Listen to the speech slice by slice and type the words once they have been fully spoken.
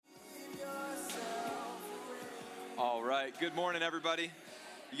right, good morning, everybody.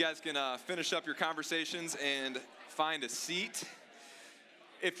 You guys can finish up your conversations and find a seat.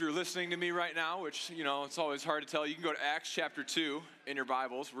 If you're listening to me right now, which, it's always hard to tell, you can go to Acts chapter 2 in your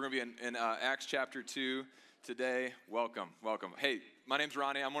Bibles. We're going to be in Acts chapter 2 today. Welcome. Hey, my name's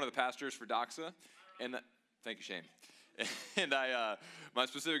Ronnie. I'm one of the pastors for Doxa. And thank you, Shane. And my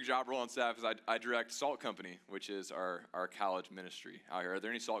specific job role on staff is I direct Salt Company, which is our college ministry out here. Are there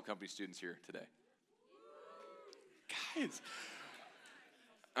any Salt Company students here today? Guys.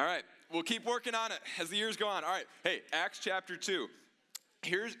 All right, we'll keep working on it as the years go on. All right, hey, Acts chapter 2.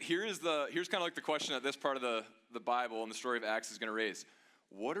 Here's kind of like the question that this part of the Bible and the story of Acts is going to raise.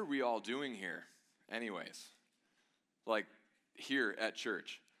 What are we all doing here anyways? Like, here at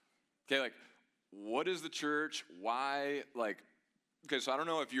church. Okay, like, what is the church? Why? Like, okay, so I don't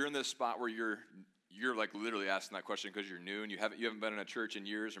know if you're in this spot where you're like literally asking that question because you're new and you haven't been in a church in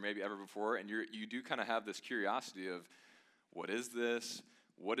years or maybe ever before, and you do kind of have this curiosity of, what is this?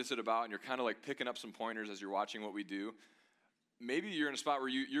 What is it about? And you're kind of like picking up some pointers as you're watching what we do. Maybe you're in a spot where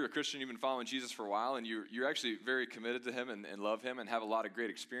you're a Christian, you've been following Jesus for a while, and you're actually very committed to him and love him and have a lot of great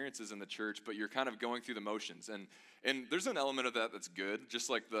experiences in the church, but you're kind of going through the motions. And there's an element of that that's good, just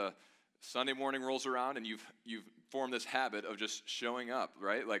like the Sunday morning rolls around and you've formed this habit of just showing up,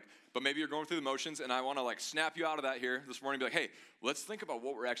 right? Like, but maybe you're going through the motions, and I want to like snap you out of that here this morning and be like, hey, let's think about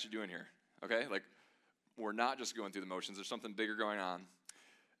what we're actually doing here, okay? Like, we're not just going through the motions. There's something bigger going on.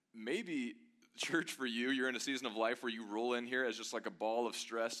 Maybe church for you're in a season of life where you roll in here as just like a ball of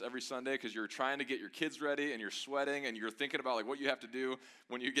stress every Sunday because you're trying to get your kids ready and you're sweating and you're thinking about like what you have to do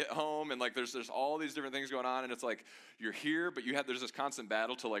when you get home, and like there's all these different things going on, and it's like you're here, but there's this constant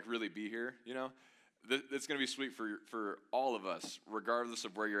battle to like really be here, It's going to be sweet for all of us, regardless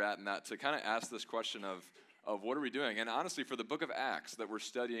of where you're at in that, to kind of ask this question of what are we doing? And honestly, for the book of Acts that we're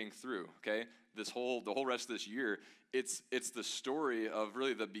studying through, okay, the whole rest of this year, it's the story of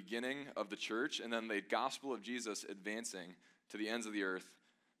really the beginning of the church and then the gospel of Jesus advancing to the ends of the earth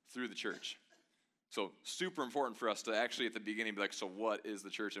through the church. So super important for us to actually at the beginning be like, so what is the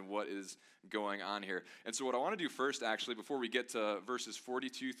church and what is going on here? And so what I want to do first, actually, before we get to verses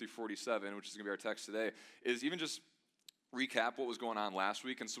 42 through 47, which is going to be our text today, is even just recap what was going on last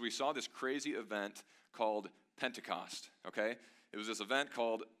week. And so we saw this crazy event called Pentecost, okay? It was this event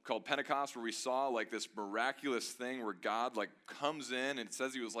called Pentecost where we saw like this miraculous thing where God like comes in, and it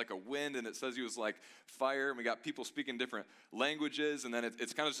says he was like a wind, and it says he was like fire, and we got people speaking different languages, and then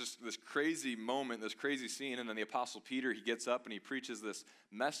it's kind of just this crazy moment, this crazy scene, and then the Apostle Peter, he gets up and he preaches this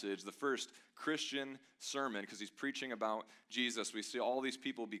message, the first Christian sermon, because he's preaching about Jesus. We see all these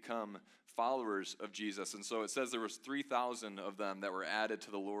people become followers of Jesus, and so it says there was 3,000 of them that were added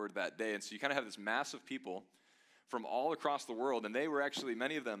to the Lord that day, and so you kind of have this mass of people from all across the world, and they were actually,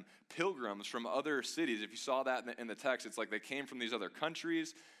 many of them, pilgrims from other cities. If you saw that in the text, it's like they came from these other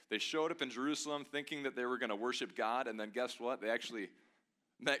countries. They showed up in Jerusalem thinking that they were going to worship God, and then guess what? They actually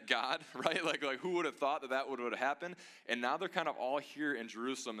met God, right? Like who would have thought that would have happened? And now they're kind of all here in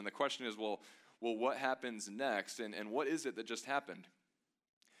Jerusalem, and the question is, well, what happens next, and what is it that just happened?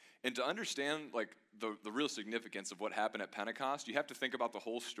 And to understand like the real significance of what happened at Pentecost, you have to think about the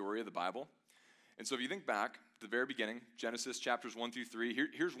whole story of the Bible. And so if you think back to the very beginning, Genesis chapters 1 through 3,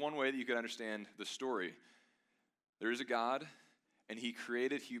 here's one way that you could understand the story. There is a God, and he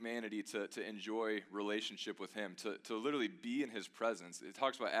created humanity to enjoy relationship with him, to literally be in his presence. It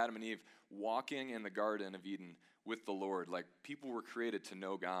talks about Adam and Eve walking in the Garden of Eden with the Lord. Like, people were created to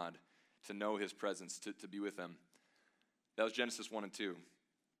know God, to know his presence, to be with him. That was Genesis 1 and 2.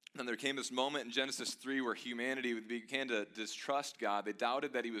 And there came this moment in Genesis 3 where humanity began to distrust God. They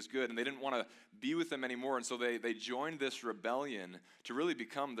doubted that he was good, and they didn't want to be with him anymore. And so they joined this rebellion to really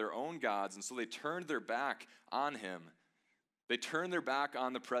become their own gods. And so they turned their back on him. They turned their back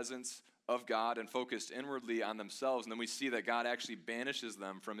on the presence of God and focused inwardly on themselves. And then we see that God actually banishes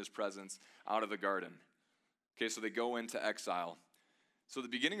them from his presence out of the garden. Okay, so they go into exile. So the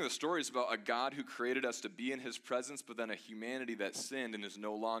beginning of the story is about a God who created us to be in his presence, but then a humanity that sinned and is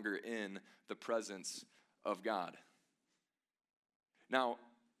no longer in the presence of God. Now,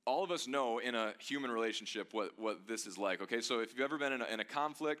 all of us know in a human relationship what this is like, okay? So if you've ever been in a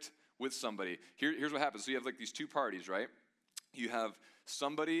conflict with somebody, here's what happens. So you have like these two parties, right? You have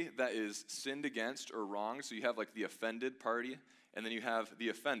somebody that is sinned against or wrong, so you have like the offended party, and then you have the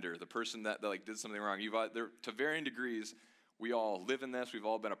offender, the person that like did something wrong. To varying degrees, we all live in this. We've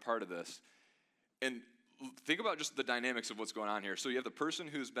all been a part of this. And think about just the dynamics of what's going on here. So you have the person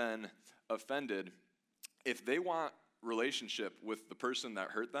who's been offended. If they want relationship with the person that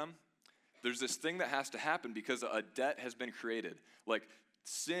hurt them, there's this thing that has to happen because a debt has been created. Like,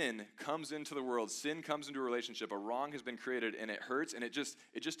 sin comes into the world, sin comes into a relationship, a wrong has been created, and it hurts, and it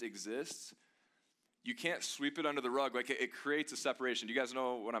just exists, you can't sweep it under the rug. Like it creates a separation. Do you guys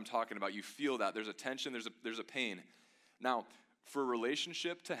know what I'm talking about? You feel that. There's a tension, there's a pain. Now, for a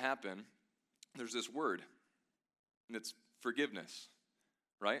relationship to happen, there's this word, and it's forgiveness,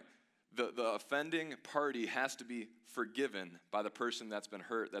 right? The offending party has to be forgiven by the person that's been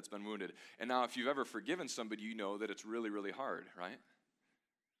hurt, that's been wounded. And now if you've ever forgiven somebody, you know that it's really, really hard, right?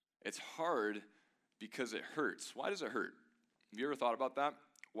 It's hard because it hurts. Why does it hurt? Have you ever thought about that?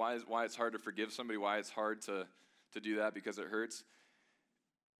 Why it's hard to forgive somebody? Why it's hard to do that because it hurts?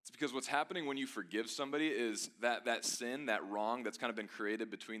 It's because what's happening when you forgive somebody is that sin, that wrong that's kind of been created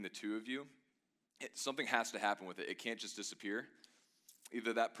between the two of you, something has to happen with it. It can't just disappear.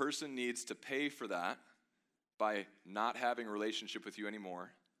 Either that person needs to pay for that by not having a relationship with you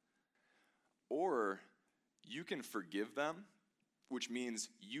anymore, or you can forgive them, which means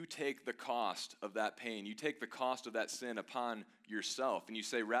you take the cost of that pain. You take the cost of that sin upon yourself. And you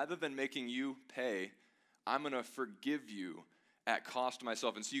say, rather than making you pay, I'm going to forgive you at cost to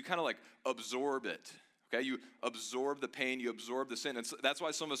myself. And so you kind of like absorb it. Okay, you absorb the pain, you absorb the sin. And so that's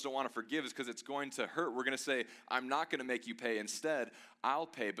why some of us don't want to forgive, is because it's going to hurt. We're going to say, I'm not going to make you pay. Instead, I'll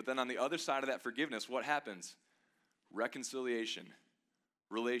pay. But then on the other side of that forgiveness, what happens? Reconciliation,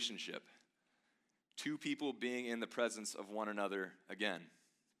 relationship. Two people being in the presence of one another again.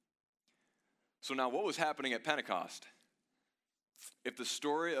 So now what was happening at Pentecost? If the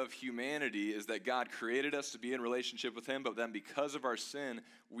story of humanity is that God created us to be in relationship with him, but then because of our sin,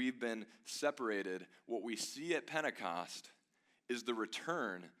 we've been separated, what we see at Pentecost is the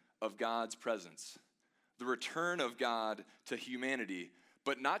return of God's presence. The return of God to humanity,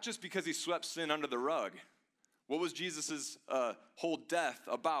 but not just because he swept sin under the rug. What was Jesus' whole death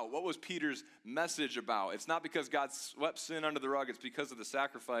about? What was Peter's message about? It's not because God swept sin under the rug. It's because of the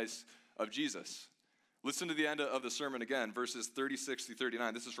sacrifice of Jesus. Listen to the end of the sermon again, verses 36 through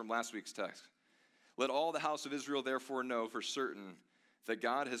 39. This is from last week's text. Let all the house of Israel therefore know for certain that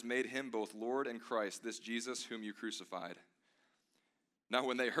God has made him both Lord and Christ, this Jesus whom you crucified. Now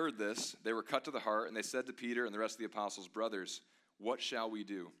when they heard this, they were cut to the heart, and they said to Peter and the rest of the apostles, brothers, what shall we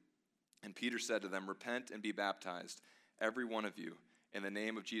do? And Peter said to them, repent and be baptized, every one of you, in the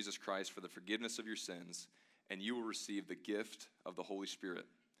name of Jesus Christ for the forgiveness of your sins, and you will receive the gift of the Holy Spirit.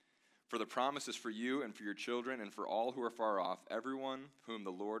 For the promise is for you and for your children and for all who are far off, everyone whom the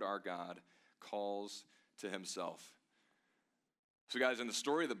Lord our God calls to himself. So guys, in the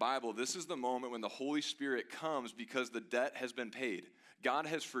story of the Bible, this is the moment when the Holy Spirit comes because the debt has been paid. God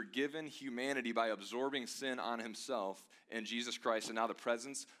has forgiven humanity by absorbing sin on himself in Jesus Christ, and now the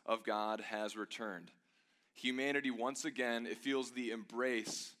presence of God has returned. Humanity, once again, it feels the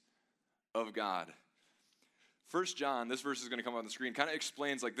embrace of God. 1 John, this verse is going to come on the screen, kind of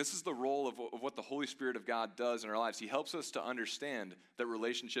explains like this is the role of what the Holy Spirit of God does in our lives. He helps us to understand that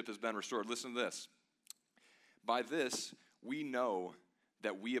relationship has been restored. Listen to this. By this, we know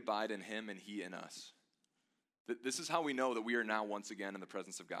that we abide in him and he in us. This is how we know that we are now once again in the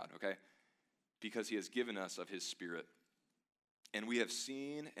presence of God, okay? Because he has given us of his Spirit. And we have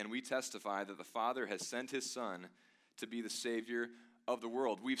seen and we testify that the Father has sent his Son to be the Savior of the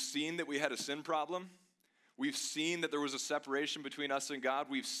world. We've seen that we had a sin problem. We've seen that there was a separation between us and God.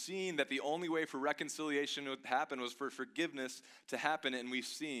 We've seen that the only way for reconciliation to happen was for forgiveness to happen. And we've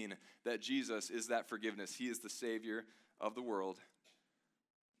seen that Jesus is that forgiveness. He is the Savior of the world.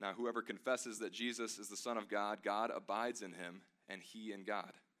 Now, whoever confesses that Jesus is the Son of God, God abides in him, and he in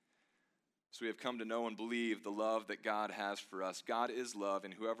God. So we have come to know and believe the love that God has for us. God is love,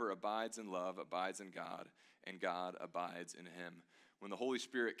 and whoever abides in love abides in God, and God abides in him. When the Holy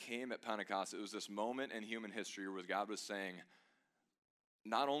Spirit came at Pentecost, it was this moment in human history where God was saying,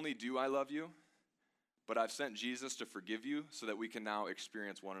 not only do I love you, but I've sent Jesus to forgive you so that we can now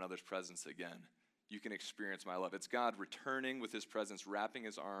experience one another's presence again. You can experience my love. It's God returning with his presence, wrapping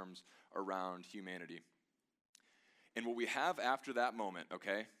his arms around humanity. And what we have after that moment,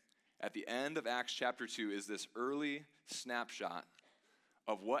 okay, at the end of Acts chapter 2 is this early snapshot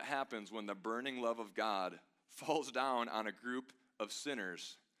of what happens when the burning love of God falls down on a group of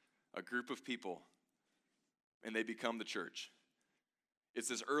sinners, a group of people, and they become the church. It's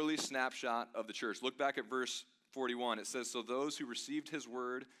this early snapshot of the church. Look back at verse 41. It says, so those who received his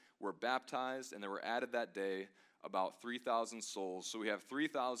word were baptized, and there were added that day about 3,000 souls. So we have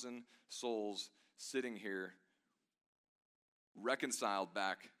 3,000 souls sitting here, reconciled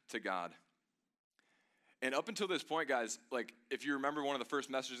back to God. And up until this point, guys, like if you remember one of the first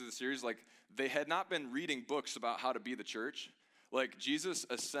messages of the series, like they had not been reading books about how to be the church. Like Jesus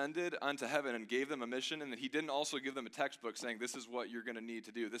ascended unto heaven and gave them a mission, and that he didn't also give them a textbook saying this is what you're going to need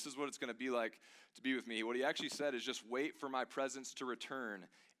to do. This is what it's going to be like to be with me. What he actually said is just wait for my presence to return,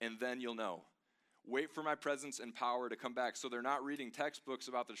 and then you'll know. Wait for my presence and power to come back. So they're not reading textbooks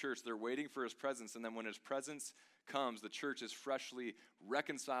about the church. They're waiting for his presence, and then when his presence comes, the church is freshly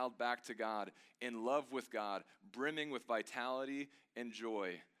reconciled back to God, in love with God, brimming with vitality and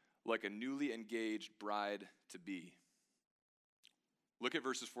joy, like a newly engaged bride to be. Look at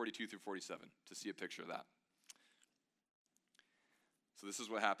verses 42 through 47 to see a picture of that. So this is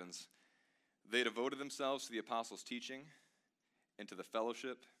what happens. They devoted themselves to the apostles' teaching, and to the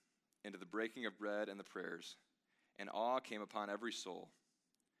fellowship, and to the breaking of bread and the prayers. And awe came upon every soul.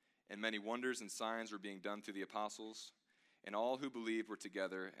 And many wonders and signs were being done through the apostles. And all who believed were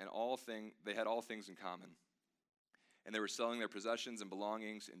together, and they had all things in common. And they were selling their possessions and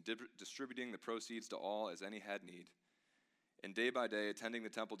belongings, and distributing the proceeds to all as any had need. And day by day, attending the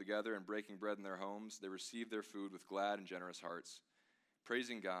temple together and breaking bread in their homes, they received their food with glad and generous hearts,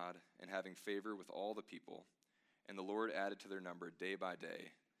 praising God and having favor with all the people. And the Lord added to their number day by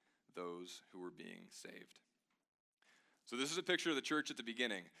day those who were being saved. So this is a picture of the church at the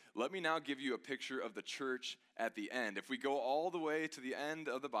beginning. Let me now give you a picture of the church at the end. If we go all the way to the end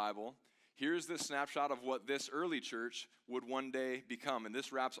of the Bible, here's this snapshot of what this early church would one day become. And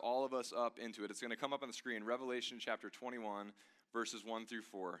this wraps all of us up into it. It's going to come up on the screen, Revelation chapter 21, verses 1 through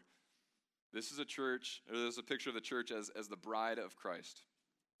 4. This is a picture of the church as the bride of Christ.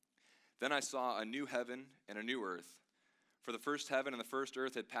 Then I saw a new heaven and a new earth. For the first heaven and the first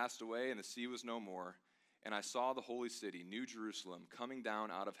earth had passed away, and the sea was no more. And I saw the holy city, New Jerusalem, coming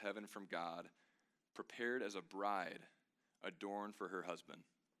down out of heaven from God, prepared as a bride adorned for her husband.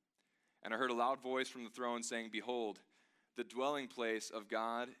 And I heard a loud voice from the throne saying, Behold, the dwelling place of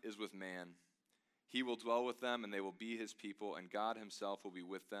God is with man. He will dwell with them, and they will be his people, and God himself will be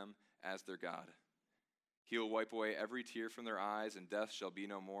with them as their God. He will wipe away every tear from their eyes, and death shall be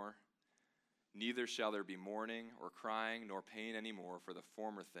no more. Neither shall there be mourning or crying nor pain anymore, for the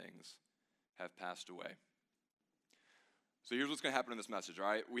former things have passed away. So here's what's going to happen in this message, all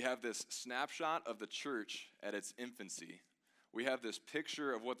right? We have this snapshot of the church at its infancy. We have this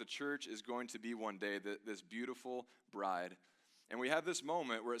picture of what the church is going to be one day, this beautiful bride. And we have this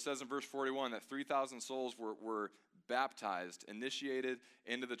moment where it says in verse 41 that 3,000 souls were baptized, initiated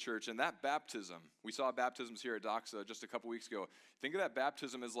into the church. And that baptism, we saw baptisms here at Doxa just a couple weeks ago. Think of that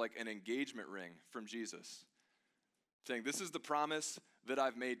baptism as like an engagement ring from Jesus, saying, this is the promise that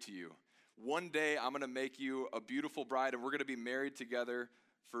I've made to you. One day I'm going to make you a beautiful bride, and we're going to be married together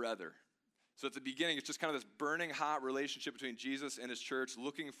forever. So at the beginning, it's just kind of this burning hot relationship between Jesus and his church,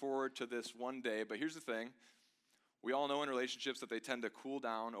 looking forward to this one day. But here's the thing. We all know in relationships that they tend to cool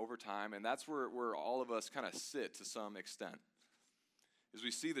down over time, and that's where all of us kind of sit to some extent. As we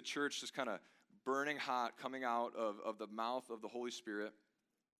see the church just kind of burning hot, coming out of the mouth of the Holy Spirit,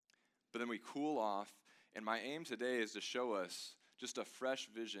 but then we cool off. And my aim today is to show us just a fresh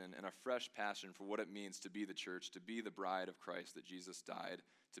vision and a fresh passion for what it means to be the church, to be the bride of Christ that Jesus died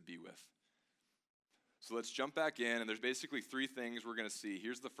to be with. So let's jump back in, and there's basically three things we're going to see.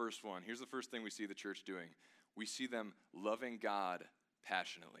 Here's the first one. Here's the first thing we see the church doing. We see them loving God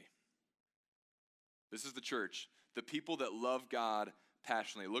passionately. This is the church, the people that love God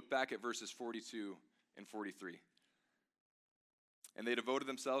passionately. Look back at verses 42 and 43. And they devoted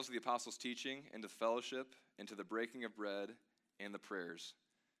themselves to the apostles' teaching and to fellowship and to the breaking of bread and the prayers.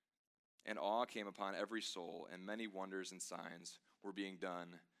 And awe came upon every soul, and many wonders and signs were being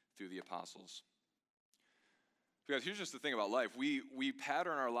done through the apostles. Because here's just the thing about life. We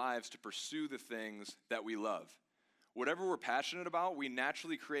pattern our lives to pursue the things that we love. Whatever we're passionate about, we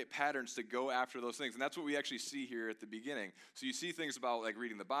naturally create patterns to go after those things. And that's what we actually see here at the beginning. So you see things about like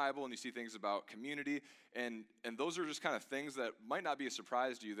reading the Bible, and you see things about community, and those are just kind of things that might not be a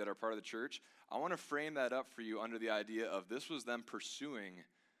surprise to you that are part of the church. I want to frame that up for you under the idea of this was them pursuing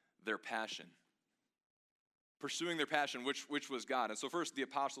their passion. Pursuing their passion, which was God. And so first, the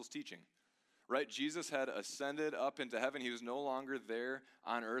apostles' teaching. Right? Jesus had ascended up into heaven. He was no longer there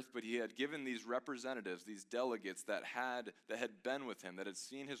on earth, but he had given these representatives, these delegates that had been with him, that had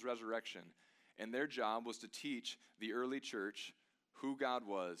seen his resurrection. And their job was to teach the early church who God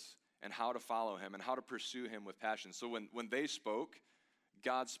was and how to follow him and how to pursue him with passion. So when they spoke,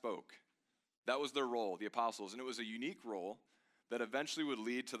 God spoke. That was their role, the apostles. And it was a unique role that eventually would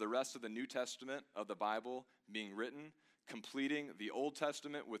lead to the rest of the New Testament of the Bible being written, completing the Old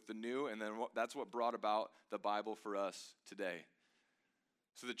Testament with the New, and then that's what brought about the Bible for us today.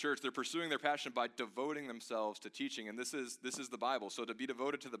 So the church, they're pursuing their passion by devoting themselves to teaching, and this is the Bible. So to be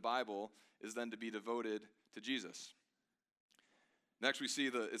devoted to the Bible is then to be devoted to Jesus. Next, we see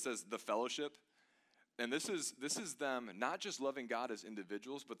it says the fellowship. And this is them not just loving God as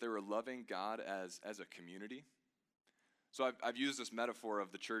individuals, but they were loving God as a community. So I've used this metaphor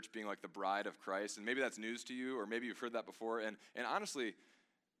of the church being like the bride of Christ, and maybe that's news to you, or maybe you've heard that before. And honestly,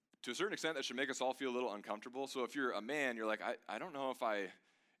 to a certain extent, that should make us all feel a little uncomfortable. So if you're a man, you're like, I don't know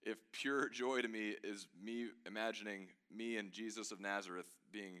if pure joy to me is me imagining me and Jesus of Nazareth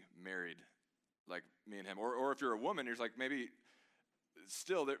being married, like me and him. Or if you're a woman, you're like, maybe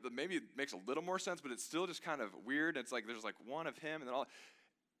still, maybe it makes a little more sense, but it's still just kind of weird. It's like there's like one of him, and then all.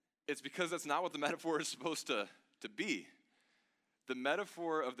 It's because that's not what the metaphor is supposed to be. The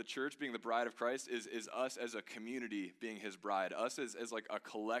metaphor of the church being the bride of Christ is us as a community being his bride, us as like a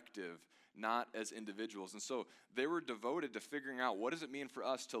collective, not as individuals. And so they were devoted to figuring out what does it mean for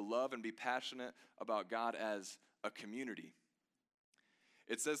us to love and be passionate about God as a community.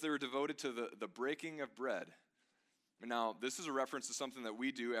 It says they were devoted to the breaking of bread. Now, this is a reference to something that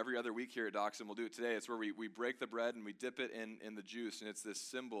we do every other week here at Doxa, and we'll do it today. It's where we break the bread and we dip it in the juice, and it's this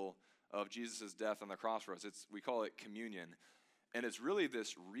symbol of Jesus' death on the cross for us. We call it communion. And it's really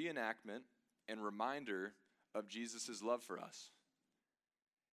this reenactment and reminder of Jesus' love for us.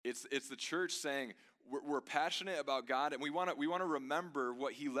 It's the church saying, we're passionate about God, and we want to remember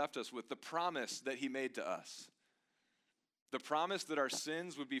what he left us with, the promise that he made to us. The promise that our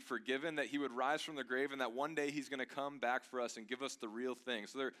sins would be forgiven, that he would rise from the grave, and that one day he's going to come back for us and give us the real thing.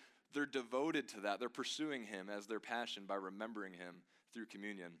 So they're devoted to that. They're pursuing him as their passion by remembering him through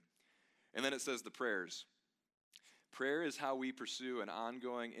communion. And then it says the prayers. Prayer is how we pursue an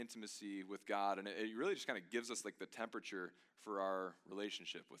ongoing intimacy with God, and it really just kind of gives us like the temperature for our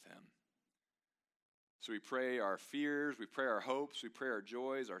relationship with him. So we pray our fears, we pray our hopes, we pray our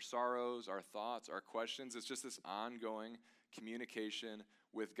joys, our sorrows, our thoughts, our questions. It's just this ongoing communication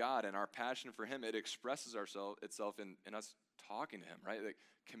with God, and our passion for him, it expresses itself in us talking to him, right? Like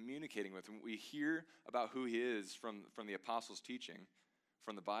communicating with him. We hear about who he is from the apostles' teaching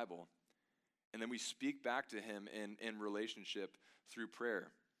from the Bible, and then we speak back to him in relationship through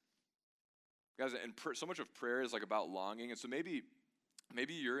prayer. Guys, and so much of prayer is like about longing, and so maybe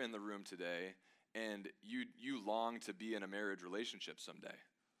you're in the room today and you long to be in a marriage relationship someday.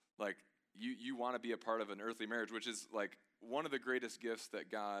 Like you want to be a part of an earthly marriage, which is like one of the greatest gifts that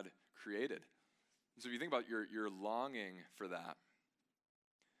God created. So if you think about your longing for that.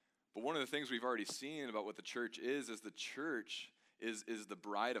 But one of the things we've already seen about what the church is the church is the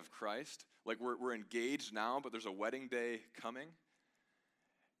bride of Christ. Like we're engaged now, but there's a wedding day coming.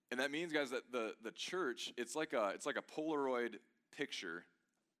 And that means, guys, that the church, it's like a Polaroid picture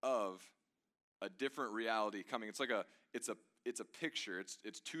of a different reality coming. It's a picture.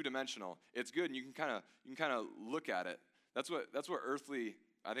 It's two-dimensional. It's good, and you can kind of look at it. That's what earthly,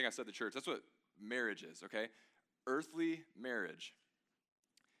 I think I said the church, that's what marriage is, okay? Earthly marriage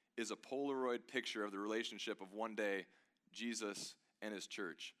is a Polaroid picture of the relationship of one day Jesus and his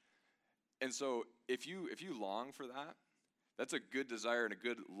church. And so if you long for that, that's a good desire and a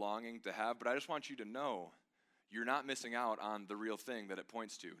good longing to have, but I just want you to know you're not missing out on the real thing that it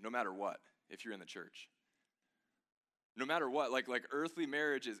points to, no matter what, if you're in the church. No matter what, like earthly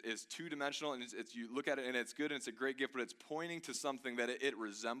marriage is two-dimensional, and it's you look at it and it's good and it's a great gift, but it's pointing to something that it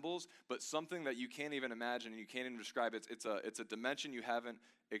resembles, but something that you can't even imagine and you can't even describe. It's a dimension you haven't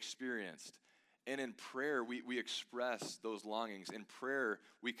experienced. And in prayer, we express those longings. In prayer,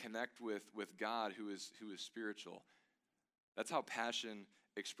 we connect with God who is spiritual. That's how passion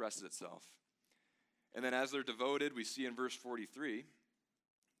expresses itself. And then as they're devoted, we see in verse 43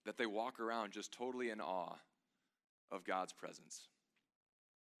 that they walk around just totally in awe of God's presence.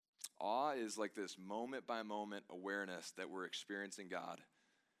 Awe is like this moment-by-moment awareness that we're experiencing God.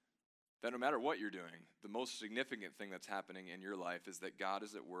 That no matter what you're doing, the most significant thing that's happening in your life is that God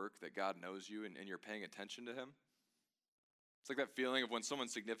is at work, that God knows you, and you're paying attention to him. It's like that feeling of when someone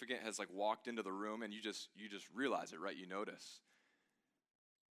significant has like walked into the room and you just realize it, right? You notice.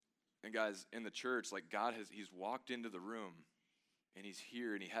 And guys, in the church, like he's walked into the room and he's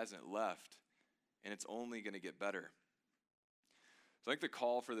here and he hasn't left, and it's only going to get better. So I think the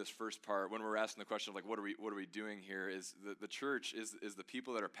call for this first part, when we're asking the question of like, what are we doing here, is the church is the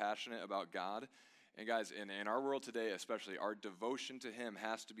people that are passionate about God. And guys, in our world today especially, our devotion to him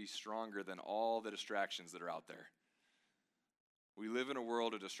has to be stronger than all the distractions that are out there. We live in a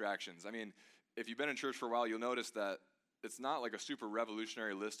world of distractions. I mean, if you've been in church for a while, you'll notice that it's not like a super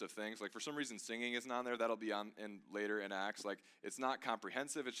revolutionary list of things. Like for some reason, singing isn't on there. That'll be on later in Acts. Like it's not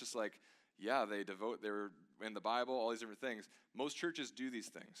comprehensive. It's just like, yeah, they're in the Bible, all these different things. Most churches do these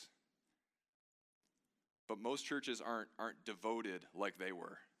things. But most churches aren't devoted like they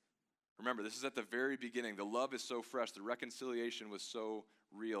were. Remember, this is at the very beginning. The love is so fresh. The reconciliation was so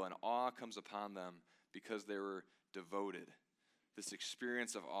real, and awe comes upon them because they were devoted. This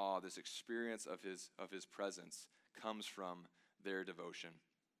experience of awe, this experience of his presence comes from their devotion.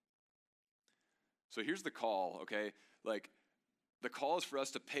 So here's the call, okay? Like, the call is for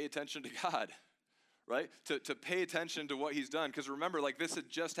us to pay attention to God, right? To pay attention to what he's done. Because remember, like, this had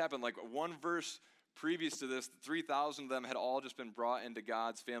just happened. Like, one verse previous to this, 3,000 of them had all just been brought into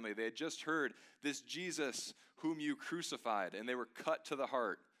God's family. They had just heard this Jesus whom you crucified, and they were cut to the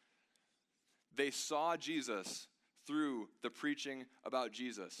heart. They saw Jesus through the preaching about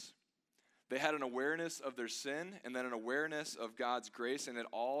Jesus. They had an awareness of their sin and then an awareness of God's grace, and it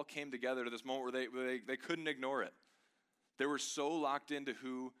all came together to this moment where they couldn't ignore it. They were so locked into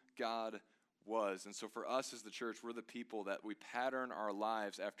who God was. And so for us as the church, we're the people that we pattern our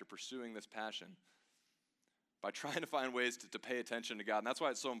lives after pursuing this passion by trying to find ways to pay attention to God. And that's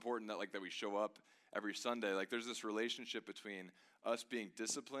why it's so important that we show up every Sunday. Like, there's this relationship between us being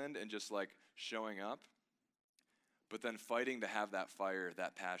disciplined and just like showing up, but then fighting to have that fire,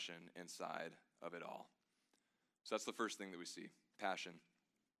 that passion inside of it all. So that's the first thing that we see, passion.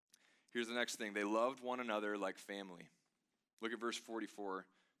 Here's the next thing. They loved one another like family. Look at verse 44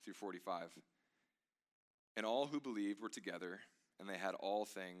 through 45. And all who believed were together, and they had all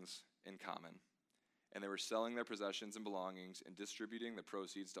things in common. And they were selling their possessions and belongings and distributing the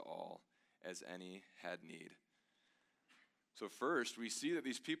proceeds to all as any had need. So first, we see that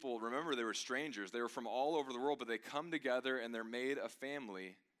these people, remember, they were strangers. They were from all over the world, but they come together and they're made a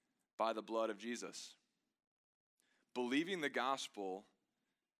family by the blood of Jesus. Believing the gospel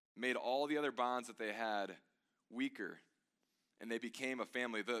made all the other bonds that they had weaker, and they became a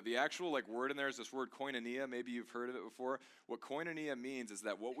family. The actual word in there is this word koinonia. Maybe you've heard of it before. What koinonia means is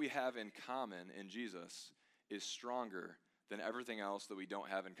that what we have in common in Jesus is stronger than everything else that we don't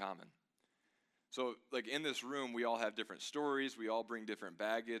have in common. So, in this room, we all have different stories. We all bring different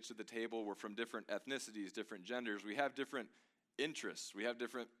baggage to the table. We're from different ethnicities, different genders. We have different interests. We have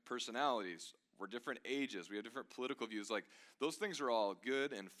different personalities. We're different ages. We have different political views. Those things are all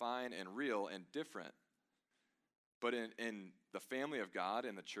good and fine and real and different. But in the family of God,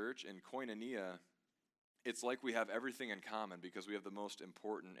 in the church, in koinonia, it's like we have everything in common because we have the most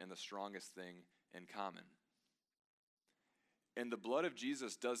important and the strongest thing in common. And the blood of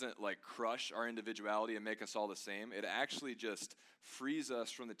Jesus doesn't crush our individuality and make us all the same. It actually just frees us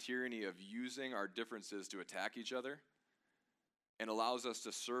from the tyranny of using our differences to attack each other and allows us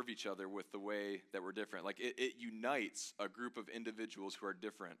to serve each other with the way that we're different. It unites a group of individuals who are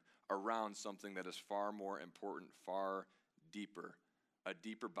different around something that is far more important, far deeper, a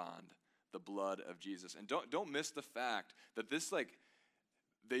deeper bond, the blood of Jesus. And don't miss the fact that this,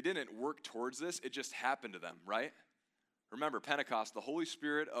 they didn't work towards this. It just happened to them, right? Remember, Pentecost, the Holy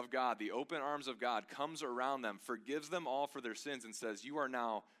Spirit of God, the open arms of God, comes around them, forgives them all for their sins, and says, you are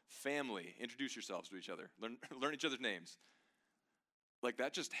now family. Introduce yourselves to each other. Learn each other's names.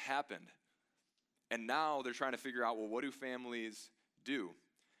 That just happened. And now they're trying to figure out, well, what do families do?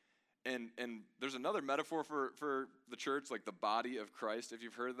 And there's another metaphor for the church, the body of Christ, if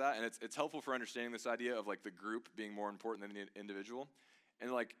you've heard of that. And it's helpful for understanding this idea of the group being more important than the individual.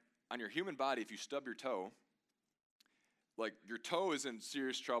 And on your human body, if you stub your toe, your toe is in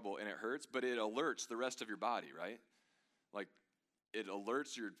serious trouble and it hurts, but it alerts the rest of your body, right? It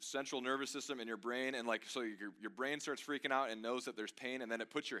alerts your central nervous system and your brain, and so your brain starts freaking out and knows that there's pain, and then it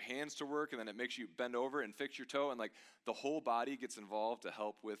puts your hands to work, and then it makes you bend over and fix your toe, and the whole body gets involved to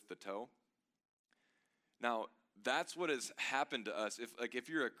help with the toe. Now, that's what has happened to us. If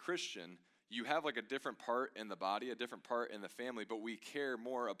you're a Christian, you have a different part in the body, a different part in the family, but we care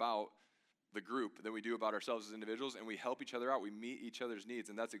more about the group than we do about ourselves as individuals, and we help each other out. We meet each other's needs,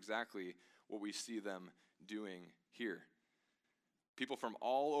 and that's exactly what we see them doing here. People from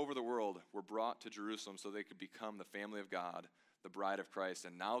all over the world were brought to Jerusalem so they could become the family of God, the bride of Christ,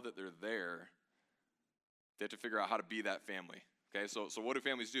 and now that they're there, they have to figure out how to be that family. Okay, so what do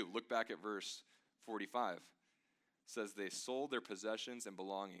families do? Look back at verse 45. It says, they sold their possessions and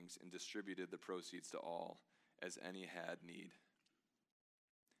belongings and distributed the proceeds to all as any had need.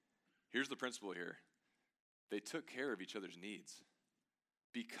 Here's the principle here. They took care of each other's needs.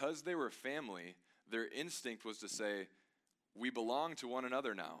 Because they were family, their instinct was to say, we belong to one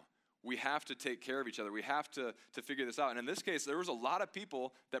another now. We have to take care of each other. We have to figure this out. And in this case, there was a lot of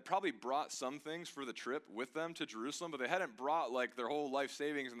people that probably brought some things for the trip with them to Jerusalem, but they hadn't brought their whole life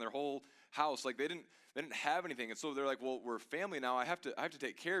savings and their whole house. They didn't have anything. And so they're like, well, we're family now. I have to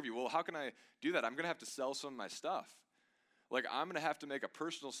take care of you. Well, how can I do that? I'm going to have to sell some of my stuff. I'm going to have to make a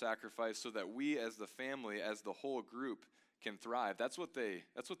personal sacrifice so that we as the family, as the whole group, can thrive. That's what they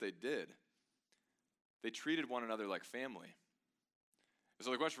did. They treated one another like family. So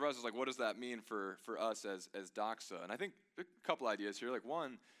the question for us is like, what does that mean for us as Doxa? And I think a couple ideas here. Like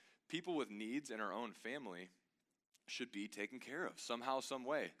one, people with needs in our own family should be taken care of somehow, some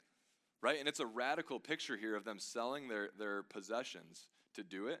way, right? And it's a radical picture here of them selling their possessions to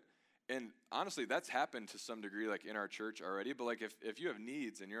do it. And honestly, that's happened to some degree, like in our church already. But like if you have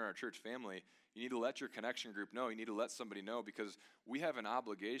needs and you're in our church family, you need to let your connection group know. You need to let somebody know, because we have an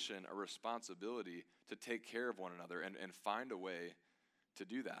obligation, a responsibility to take care of one another and find a way to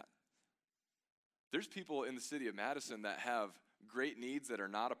do that. There's people in the city of Madison that have great needs that are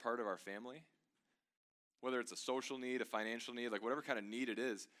not a part of our family, whether it's a social need, a financial need, like whatever kind of need it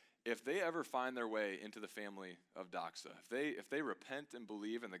is. If they ever find their way into the family of Doxa, if they repent and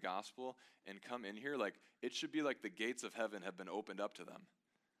believe in the gospel and come in here, like it should be like the gates of heaven have been opened up to them.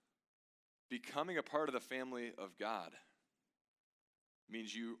 Becoming a part of the family of God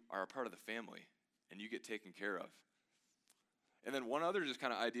means you are a part of the family and you get taken care of. And then one other just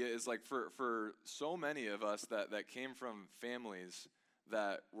kind of idea is like for so many of us that came from families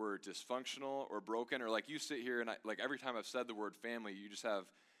that were dysfunctional or broken, or like you sit here and like every time I've said the word family, you just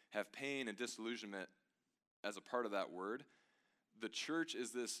have pain and disillusionment as a part of that word. The church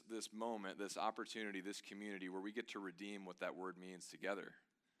is this moment, this opportunity, this community where we get to redeem what that word means together.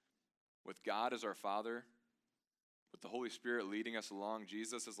 With God as our Father, with the Holy Spirit leading us along,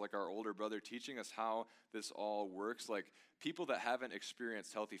 Jesus is like our older brother teaching us how this all works. Like people that haven't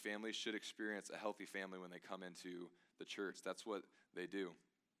experienced healthy families should experience a healthy family when they come into the church. That's what they do.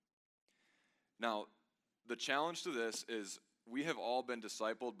 Now, the challenge to this is we have all been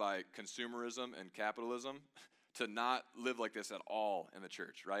discipled by consumerism and capitalism to not live like this at all in the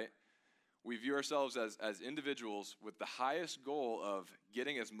church, right? We view ourselves as individuals with the highest goal of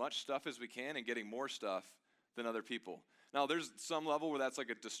getting as much stuff as we can and getting more stuff than other people. Now, there's some level where that's like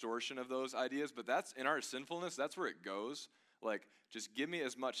a distortion of those ideas, but that's in our sinfulness, that's where it goes. Like, just give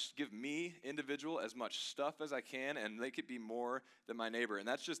me, individual, as much stuff as I can and make it be more than my neighbor. And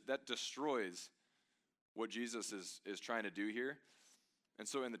that destroys what Jesus is trying to do here. And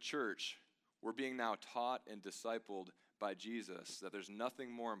so in the church, we're being now taught and discipled by Jesus that there's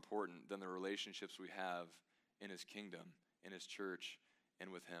nothing more important than the relationships we have in his kingdom, in his church,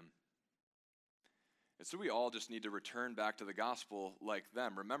 and with him. And so we all just need to return back to the gospel like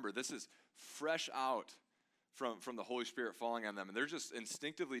them. Remember, this is fresh out from the Holy Spirit falling on them. And they're just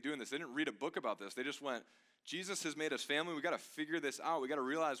instinctively doing this. They didn't read a book about this. They just went, Jesus has made us family. We got to figure this out. We got to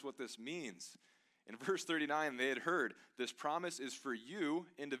realize what this means. In verse 39, they had heard, this promise is for you,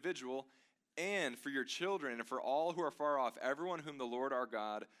 individual, and for your children, and for all who are far off, everyone whom the Lord our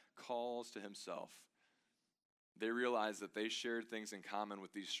God calls to himself. They realized that they shared things in common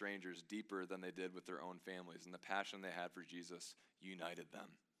with these strangers deeper than they did with their own families, and the passion they had for Jesus united them.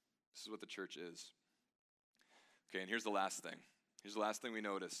 This is what the church is. Okay, and here's the last thing. Here's the last thing we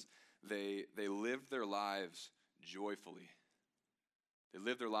notice. They lived their lives joyfully. They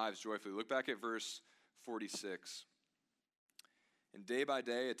lived their lives joyfully. Look back at verse 46. And day by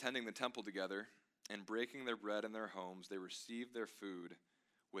day, attending the temple together and breaking their bread in their homes, they received their food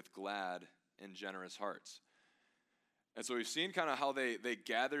with glad and generous hearts. And so we've seen kind of how they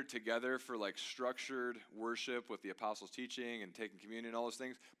gathered together for like structured worship with the apostles' teaching and taking communion and all those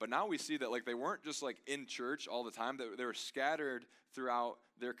things. But now we see that like they weren't just like in church all the time. They were scattered throughout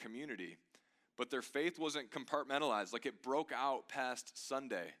their community. But their faith wasn't compartmentalized. Like it broke out past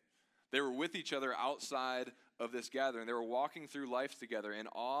Sunday. They were with each other outside of this gathering. They were walking through life together in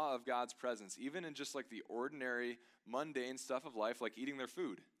awe of God's presence, even in just like the ordinary, mundane stuff of life, like eating their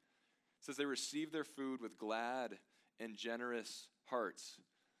food. It says they received their food with glad and generous hearts.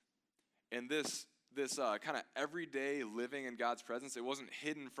 And this kind of everyday living in God's presence, it wasn't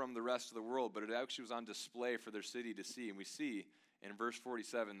hidden from the rest of the world, but it actually was on display for their city to see. And we see in verse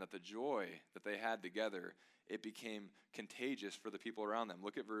 47 that the joy that they had together, it became contagious for the people around them.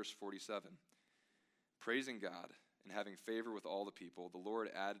 Look at verse 47. Praising God and having favor with all the people, the Lord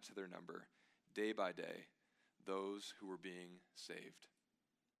added to their number day by day those who were being saved.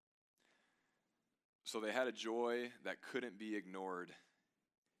 So they had a joy that couldn't be ignored.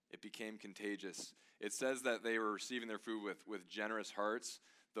 It became contagious. It says that they were receiving their food with generous hearts.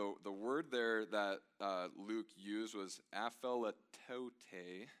 The word there that Luke used was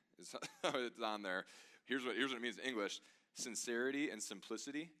apheletote. It's on there. Here's what it means in English: sincerity and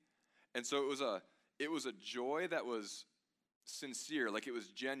simplicity. And so it was a joy that was sincere, like it was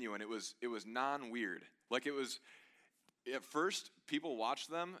genuine. It was non-weird. Like it was. At first, people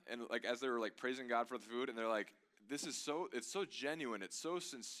watched them, and like as they were like praising God for the food, and they're like, "It's so genuine. It's so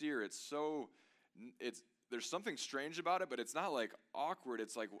sincere. there's something strange about it, but it's not like awkward.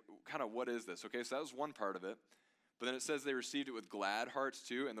 It's like, kind of, what is this? Okay, so that was one part of it. But then it says they received it with glad hearts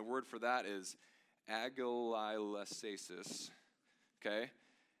too, and the word for that is agalilacesis, okay?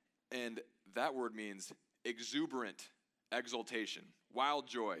 And that word means exuberant exultation, wild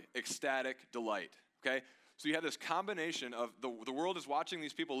joy, ecstatic delight, okay? So you have this combination of the world is watching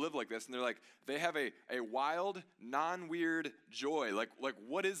these people live like this, and they're like, they have a wild, non-weird joy. Like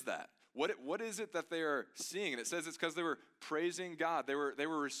what is that? What is it that they are seeing? And it says it's because they were praising God. They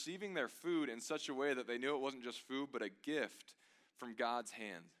were receiving their food in such a way that they knew it wasn't just food, but a gift from God's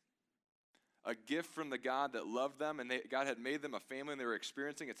hand. A gift from the God that loved them, and God had made them a family, and they were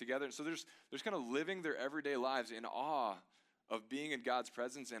experiencing it together. And so there's kind of living their everyday lives in awe of being in God's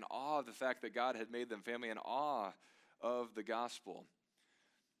presence, in awe of the fact that God had made them family, in awe of the gospel.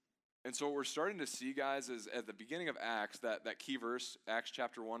 And so what we're starting to see, guys, is at the beginning of Acts, that key verse, Acts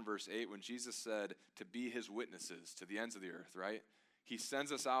chapter 1, verse 8, when Jesus said to be his witnesses to the ends of the earth, right? He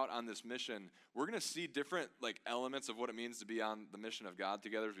sends us out on this mission. We're going to see different elements of what it means to be on the mission of God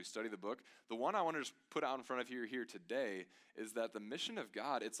together as we study the book. The one I want to just put out in front of you here today is that the mission of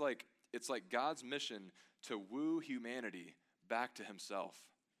God, it's like God's mission to woo humanity back to himself.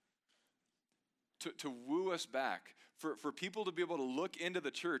 To woo us back, for people to be able to look into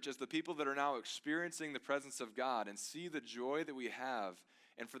the church as the people that are now experiencing the presence of God and see the joy that we have,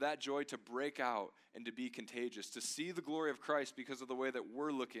 and for that joy to break out and to be contagious, to see the glory of Christ because of the way that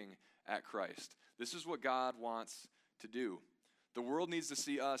we're looking at Christ. This is what God wants to do. The world needs to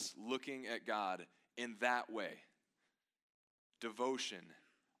see us looking at God in that way. Devotion,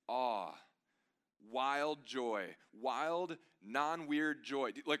 awe, wild joy, wild, non-weird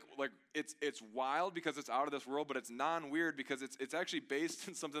joy. Like it's wild because it's out of this world, but it's non-weird because it's actually based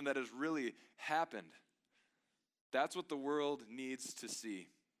in something that has really happened. That's what the world needs to see.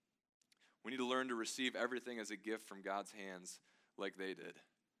 We need to learn to receive everything as a gift from God's hands like they did.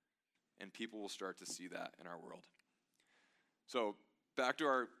 And people will start to see that in our world. So back to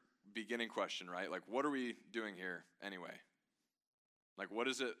our beginning question, right? Like, what are we doing here anyway? Like, what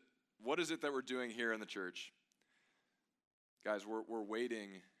is it that we're doing here in the church? Guys, we're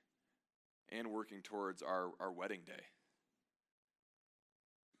waiting and working towards our wedding day.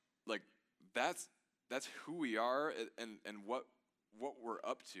 Like, that's who we are and what we're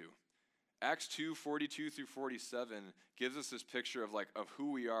up to. Acts 2:42 through 47 gives us this picture of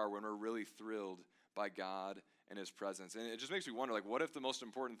who we are when we're really thrilled by God and his presence. And it just makes me wonder, what if the most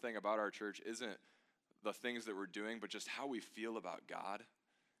important thing about our church isn't the things that we're doing, but just how we feel about God,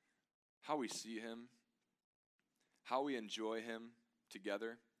 how we see him, how we enjoy him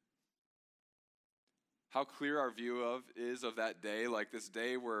together, how clear our view is of that day, like this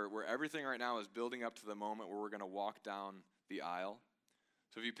day where everything right now is building up to the moment where we're going to walk down the aisle.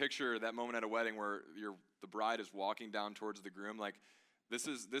 So if you picture that moment at a wedding where the bride is walking down towards the groom, this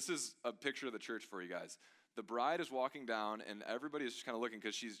is a picture of the church for you guys. The bride is walking down, and everybody is just kind of looking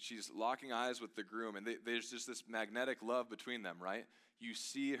because she's locking eyes with the groom, and there's just this magnetic love between them, right? You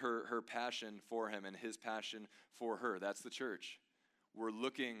see her passion for him and his passion for her. That's the church. We're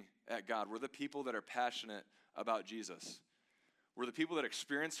looking at God. We're the people that are passionate about Jesus. We're the people that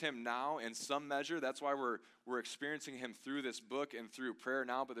experience him now in some measure. That's why we're experiencing him through this book and through prayer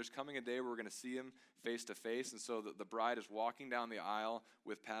now, but there's coming a day where we're going to see him face to face, and so the bride is walking down the aisle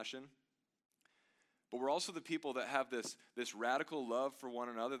with passion. But we're also the people that have this radical love for one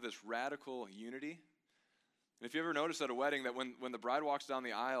another, this radical unity. And if you ever notice at a wedding that when the bride walks down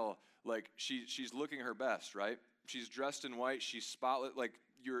the aisle, she's looking her best, right? She's dressed in white, she's spotless,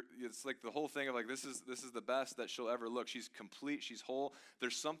 it's like the whole thing of this is the best that she'll ever look. She's complete, she's whole.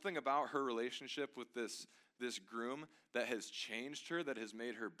 There's something about her relationship with this groom that has changed her, that has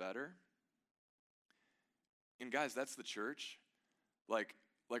made her better. And guys, that's the church.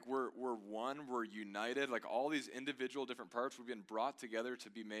 We're one, we're united. All these individual different parts, we've been brought together to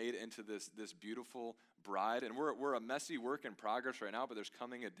be made into this beautiful bride. And we're a messy work in progress right now, but there's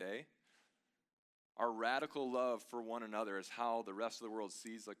coming a day. Our radical love for one another is how the rest of the world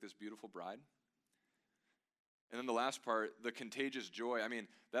sees this beautiful bride. And then the last part, the contagious joy. I mean,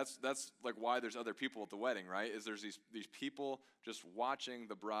 that's why there's other people at the wedding, right? Is there's these people just watching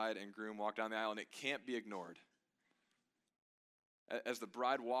the bride and groom walk down the aisle, and it can't be ignored. As the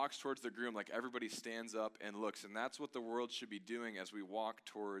bride walks towards the groom, everybody stands up and looks, and that's what the world should be doing as we walk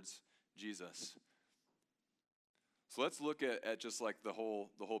towards Jesus. So let's look at just the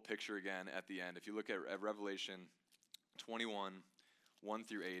whole picture again at the end. If you look at Revelation 21, 1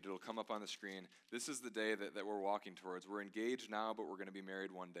 through 8, it'll come up on the screen. This is the day that we're walking towards. We're engaged now, but we're going to be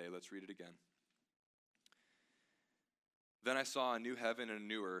married one day. Let's read it again. Then I saw a new heaven and a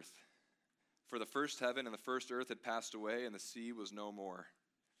new earth. For the first heaven and the first earth had passed away, and the sea was no more.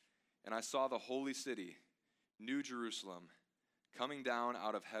 And I saw the holy city, New Jerusalem, coming down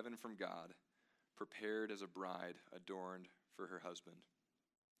out of heaven from God, prepared as a bride adorned for her husband.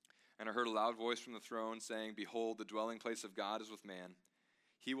 And I heard a loud voice from the throne saying, Behold, the dwelling place of God is with man.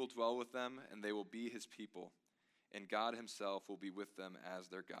 He will dwell with them, and they will be his people, and God himself will be with them as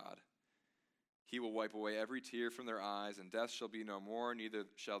their God. He will wipe away every tear from their eyes, and death shall be no more, neither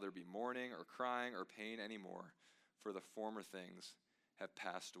shall there be mourning or crying or pain anymore, for the former things have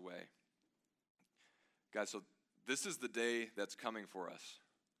passed away. Guys, so this is the day that's coming for us.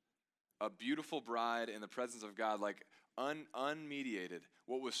 A beautiful bride in the presence of God, like unmediated.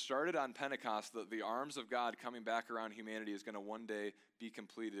 What was started on Pentecost, the arms of God coming back around humanity, is going to one day be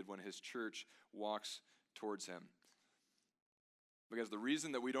completed when his church walks towards him. Because the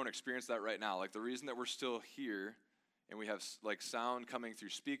reason that we don't experience that right now, like the reason that we're still here and we have like sound coming through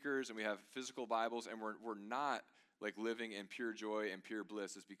speakers and we have physical Bibles and we're not like living in pure joy and pure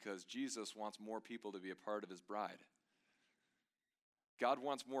bliss, is because Jesus wants more people to be a part of his bride. God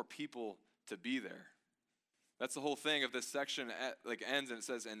wants more people to be there. That's the whole thing of this section ends, and it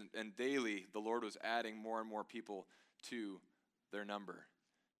says, and daily the Lord was adding more and more people to their number,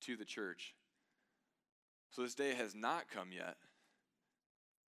 to the church. So this day has not come yet,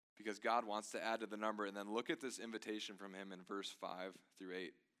 because God wants to add to the number. And then look at this invitation from him in verse 5 through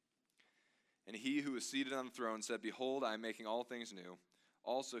 8. And he who was seated on the throne said, Behold, I am making all things new.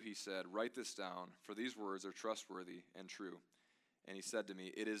 Also he said, Write this down, for these words are trustworthy and true. And he said to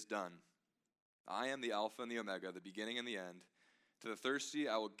me, It is done. I am the Alpha and the Omega, the beginning and the end. To the thirsty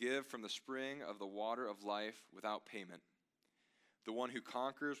I will give from the spring of the water of life without payment. The one who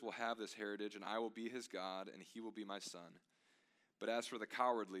conquers will have this heritage, and I will be his God, and he will be my son. But as for the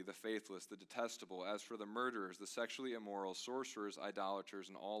cowardly, the faithless, the detestable, as for the murderers, the sexually immoral, sorcerers, idolaters,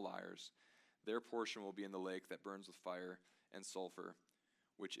 and all liars, their portion will be in the lake that burns with fire and sulfur,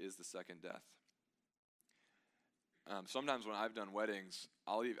 which is the second death. Sometimes when I've done weddings,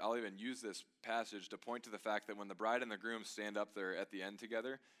 I'll even use this passage to point to the fact that when the bride and the groom stand up there at the end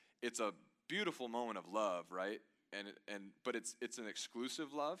together, it's a beautiful moment of love, right? But it's an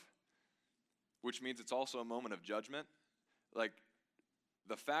exclusive love, which means it's also a moment of judgment. Like,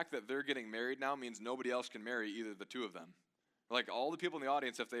 the fact that they're getting married now means nobody else can marry either the two of them. Like, all the people in the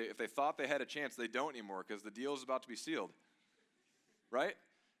audience, if they thought they had a chance, they don't anymore, because the deal is about to be sealed, right?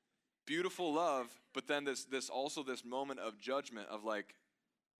 Beautiful love, but then this moment of judgment of like,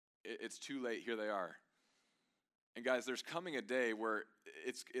 it's too late, here they are. And guys, there's coming a day where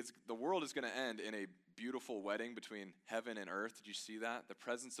the world is going to end in a beautiful wedding between heaven and earth. Did you see that? The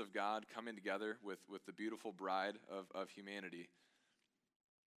presence of God coming together with the beautiful bride of humanity.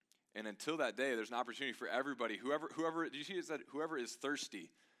 And until that day, there's an opportunity for everybody, whoever, did you see it said, whoever is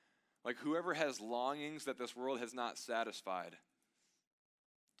thirsty, like whoever has longings that this world has not satisfied,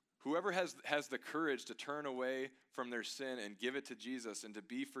 whoever has the courage to turn away from their sin and give it to Jesus and to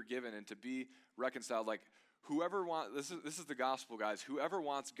be forgiven and to be reconciled, like whoever wants, this is the gospel, guys, whoever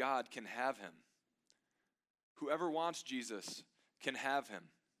wants God can have him. Whoever wants Jesus can have him.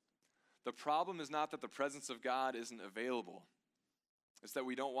 The problem is not that the presence of God isn't available. It's that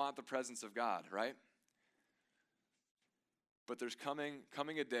we don't want the presence of God, right? But there's coming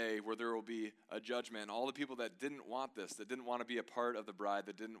a day where there will be a judgment, and all the people that didn't want this, that didn't want to be a part of the bride,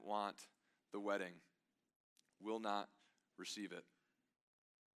 that didn't want the wedding, will not receive it.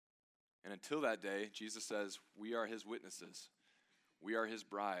 And until that day, Jesus says, we are his witnesses. We are his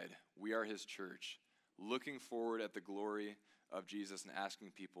bride. We are his church, looking forward at the glory of Jesus and asking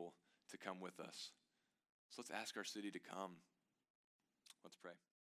people to come with us. So let's ask our city to come. Let's pray.